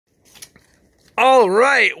All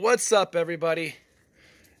right, what's up, everybody?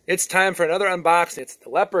 It's time for another unboxing. It's the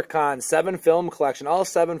Leprechaun 7-film collection. All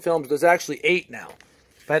 7 films. There's actually 8 now.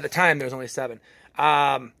 But at the time, there was only 7.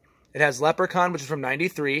 It has Leprechaun, which is from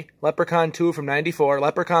 93, Leprechaun 2 from 94,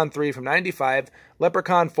 Leprechaun 3 from 95,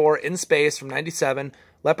 Leprechaun 4 in Space from 97,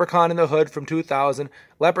 Leprechaun in the Hood from 2000,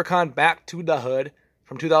 Leprechaun Back to the Hood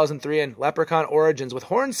from 2003, and Leprechaun Origins with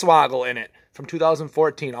Hornswoggle in it from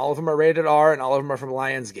 2014. All of them are rated R, and all of them are from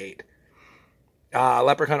Lionsgate.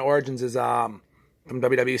 Leprechaun Origins is from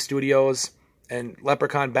WWE Studios, and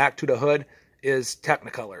Leprechaun Back to the Hood is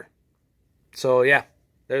Technicolor. So yeah,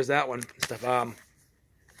 there's that one. Stuff.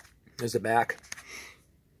 There's the back.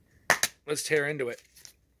 Let's tear into it.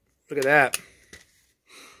 Look at that.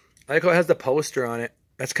 I like how it has the poster on it.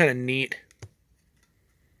 That's kind of neat.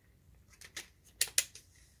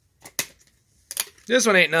 This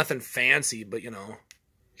one ain't nothing fancy, but you know,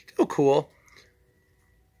 still cool.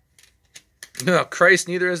 No, Christ,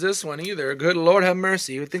 neither is this one either. Good Lord have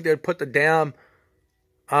mercy. You would think they'd put the damn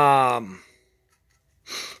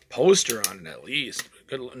poster on it at least.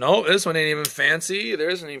 Good, no, this one ain't even fancy.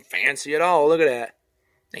 There isn't even fancy at all. Look at that.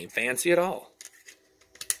 Ain't fancy at all.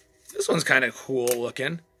 This one's kind of cool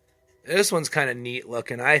looking. This one's kind of neat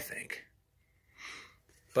looking, I think.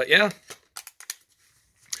 But yeah.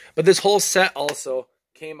 But this whole set also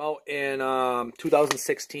came out in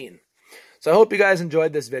 2016. So I hope you guys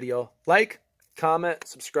enjoyed this video. Like, comment,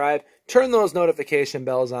 subscribe, turn those notification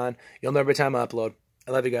bells on. You'll know every time I upload.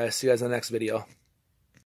 I love you guys. See you guys in the next video.